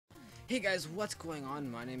Hey guys, what's going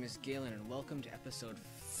on? My name is Galen and welcome to episode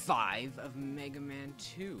 5 of Mega Man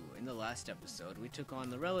 2. In the last episode, we took on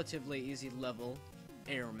the relatively easy level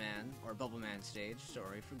Airman, or Bubble Man stage,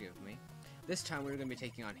 sorry, forgive me. This time we're going to be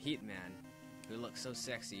taking on Heat Man, who looks so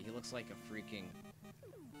sexy. He looks like a freaking...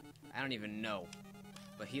 I don't even know,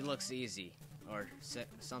 but he looks easy, or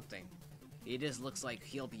something. He just looks like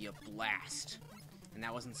he'll be a blast. And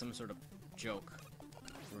that wasn't some sort of joke.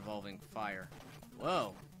 Revolving fire.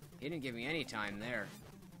 Whoa! He didn't give me any time there.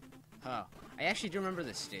 Huh. I actually do remember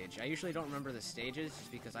this stage. I usually don't remember the stages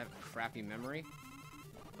just because I have a crappy memory.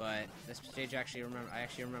 But this stage I actually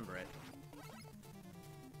remember it.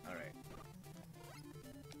 Alright.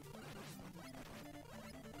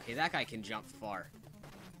 Okay, that guy can jump far.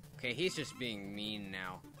 Okay, he's just being mean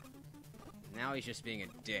now. Now he's just being a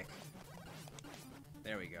dick.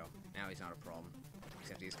 There we go. Now he's not a problem.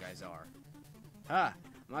 Except these guys are. Huh!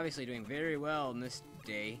 I'm obviously doing very well in this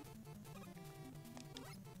day.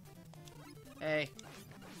 Hey.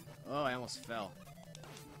 Oh, I almost fell.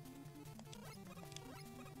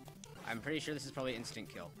 I'm pretty sure this is probably instant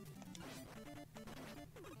kill.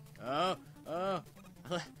 Oh!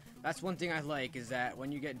 That's one thing I like, is that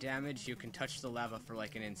when you get damaged, you can touch the lava for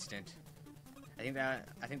like an instant. I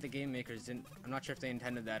think the game makers didn't... I'm not sure if they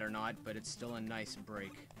intended that or not, but it's still a nice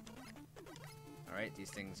break. Alright,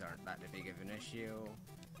 these things aren't that big of an issue.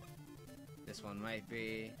 This one might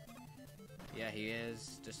be. Yeah, he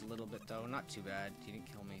is. Just a little bit, though. Not too bad. He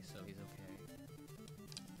didn't kill me, so he's okay.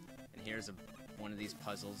 And here's one of these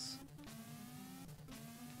puzzles.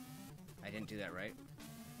 I didn't do that right.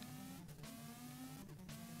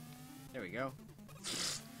 There we go.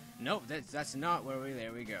 Nope, that's not where we...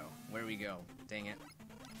 There we go. Where we go. Dang it.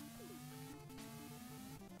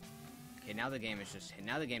 Okay, now the game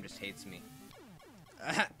just hates me.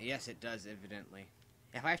 Yes, it does, evidently.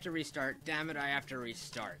 If I have to restart, damn it, I have to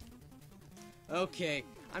restart. Okay,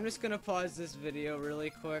 I'm just gonna pause this video really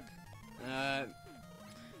quick.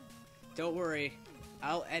 Don't worry,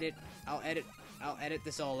 I'll edit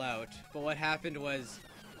this all out. But what happened was,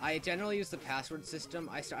 I generally use the password system.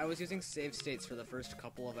 I was using save states for the first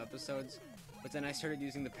couple of episodes, but then I started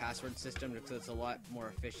using the password system because it's a lot more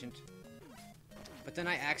efficient. But then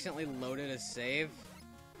I accidentally loaded a save.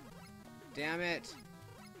 Damn it.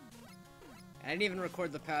 I didn't even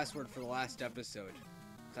record the password for the last episode,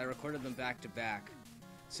 because I recorded them back to back.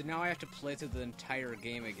 So now I have to play through the entire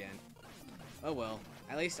game again. Oh well,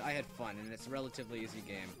 at least I had fun, and it's a relatively easy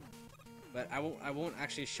game. But I won't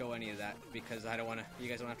actually show any of that, because I don't want to. You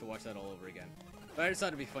guys don't have to watch that all over again. But I just thought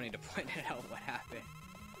it'd be funny to point it out what happened.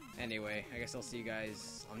 Anyway, I guess I'll see you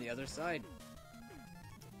guys on the other side.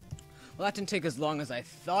 Well, that didn't take as long as I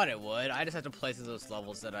thought it would. I just had to play through those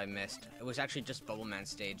levels that I missed. It was actually just Bubble Man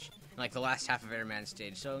stage, like the last half of Airman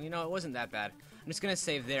stage, so, you know, it wasn't that bad. I'm just gonna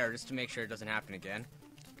save there, just to make sure it doesn't happen again.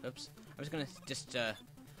 Oops. I'm just gonna,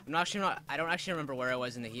 I don't actually remember where I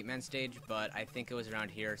was in the Heatman stage, but I think it was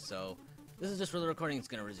around here, so this is just where the recording is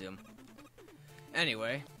gonna resume.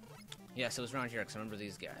 Anyway, yes, it was around here, because I remember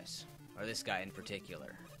these guys. Or this guy in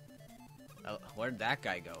particular. Oh, where'd that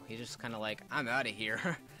guy go? He's just kinda like, I'm out of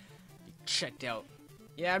here. Checked out.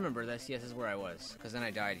 Yeah, I remember this. Yes, this is where I was. Because then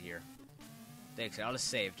I died here. Thanks. I'll just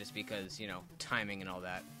save just because, you know, timing and all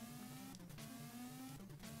that.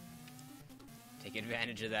 Take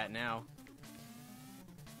advantage of that now.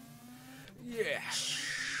 Yeah.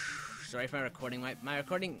 Sorry for my recording.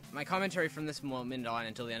 My commentary from this moment on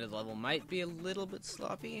until the end of the level might be a little bit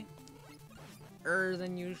sloppy.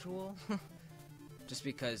 Than usual. Just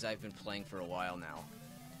because I've been playing for a while now.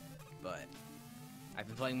 But I've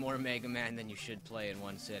been playing more Mega Man than you should play in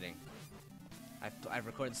one sitting. I've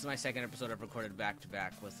recorded, this is my second episode I've recorded back to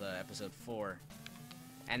back with episode 4.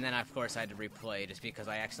 And then of course I had to replay just because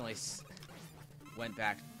I accidentally went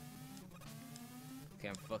back. Okay,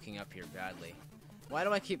 I'm fucking up here badly. Why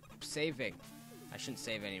do I keep saving? I shouldn't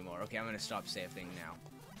save anymore. Okay, I'm gonna stop saving now.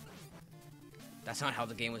 That's not how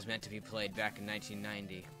the game was meant to be played back in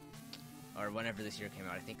 1990. Or whenever this year came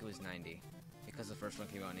out. I think it was 90. Because the first one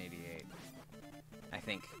came out in 88. I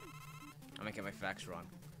think. I might get my facts wrong.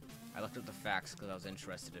 I looked up the facts because I was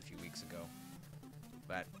interested a few weeks ago.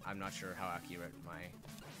 But I'm not sure how accurate my...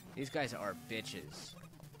 These guys are bitches.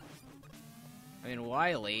 I mean,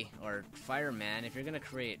 Wily, or Fireman, if you're gonna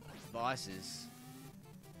create bosses,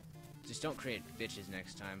 just don't create bitches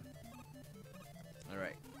next time.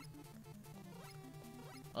 Alright.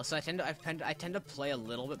 Also, I tend to play a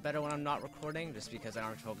little bit better when I'm not recording, just because I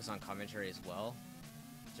don't have to focus on commentary as well.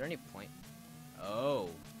 Is there any point? Oh.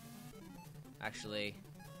 Actually,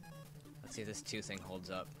 let's see if this 2 thing holds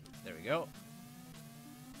up. There we go.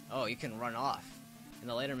 Oh, you can run off. In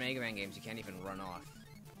the later Mega Man games, you can't even run off.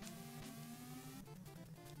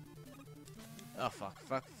 Oh,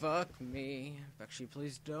 fuck me. Actually,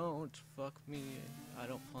 please don't. Fuck me. I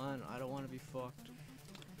don't want to be fucked.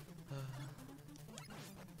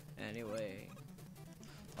 Anyway.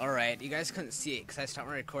 Alright, you guys couldn't see it because I stopped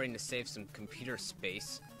my recording to save some computer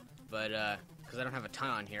space. But, because I don't have a ton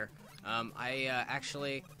on here. I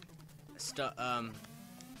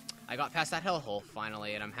got past that hellhole,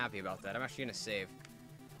 finally, and I'm happy about that. I'm actually gonna save.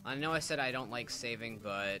 I know I said I don't like saving,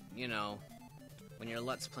 but, you know, when you're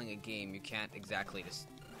Let's playing a game, you can't exactly just...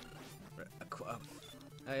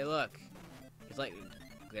 Hey, look! He's like...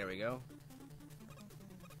 There we go.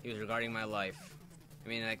 He was regarding my life. I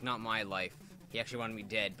mean, like, not my life. He actually wanted me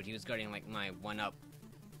dead, but he was guarding, like, my one-up.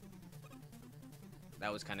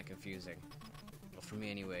 That was kind of confusing. Well, for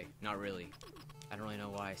me anyway. Not really. I don't really know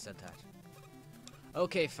why I said that.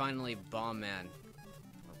 Okay, finally, Bomb Man.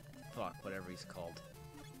 Oh, fuck, whatever he's called.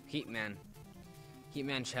 Heat Man. Heat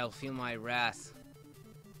Man shall feel my wrath.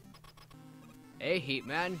 Hey, Heat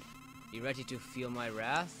Man. You ready to feel my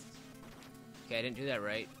wrath? Okay, I didn't do that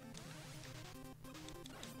right.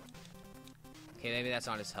 Okay, maybe that's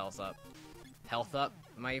not his health up. Health up?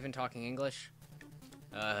 Am I even talking English?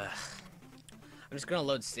 I'm just gonna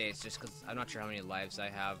load states just because I'm not sure how many lives I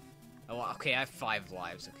have. Oh, okay, I have 5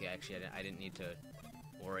 lives. Okay, actually, I didn't need to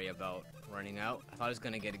worry about running out. I thought I was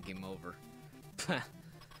gonna get a game over.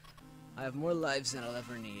 I have more lives than I'll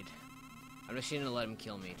ever need. I'm just gonna let him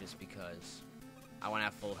kill me just because I want to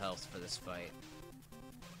have full health for this fight.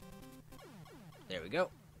 There we go.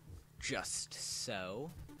 Just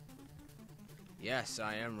so. Yes,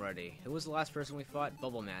 I am ready. Who was the last person we fought?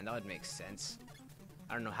 Bubble Man. That would make sense.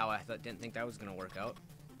 I don't know how didn't think that was gonna work out.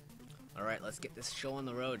 Alright, let's get this show on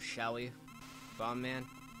the road, shall we? Bomb Man,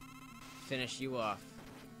 finish you off.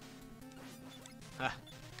 Ha!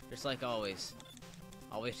 Just like always.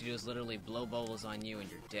 All we have to do is literally blow bubbles on you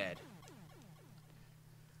and you're dead.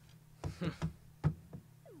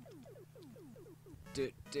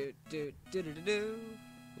 Do.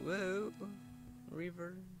 Whoa.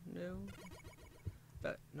 Reaver, no.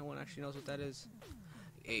 But no one actually knows what that is.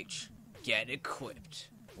 H. Get equipped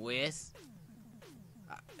with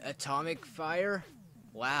atomic fire?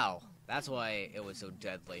 Wow, that's why it was so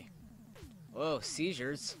deadly. Whoa,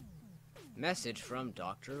 seizures. Message from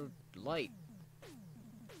Dr. Light.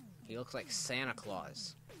 He looks like Santa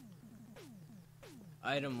Claus.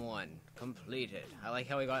 Item 1, completed. I like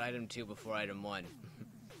how we got item 2 before item 1.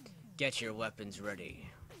 Get your weapons ready.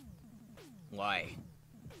 Why?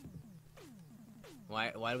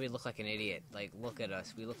 Why do we look like an idiot? Like, look at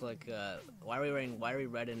us. We look like, why are we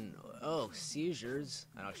red and, oh, seizures.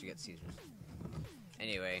 I don't actually get seizures.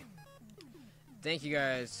 Anyway. Thank you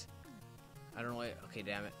guys. I don't know why, okay,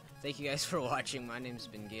 damn it. Thank you guys for watching. My name's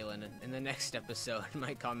been Galen, and in the next episode,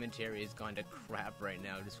 my commentary has gone to crap right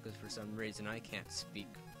now, just because for some reason I can't speak.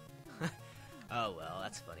 Oh well,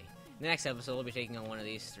 that's funny. In the next episode, we'll be taking on one of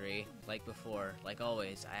these 3. Like before, like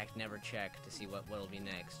always, I never check to see what'll be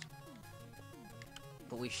next.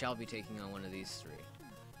 But we shall be taking on one of these 3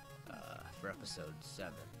 for episode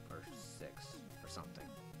 7 or 6 or something.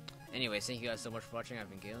 Anyways, thank you guys so much for watching. I've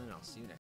been Galen, and I'll see you next time.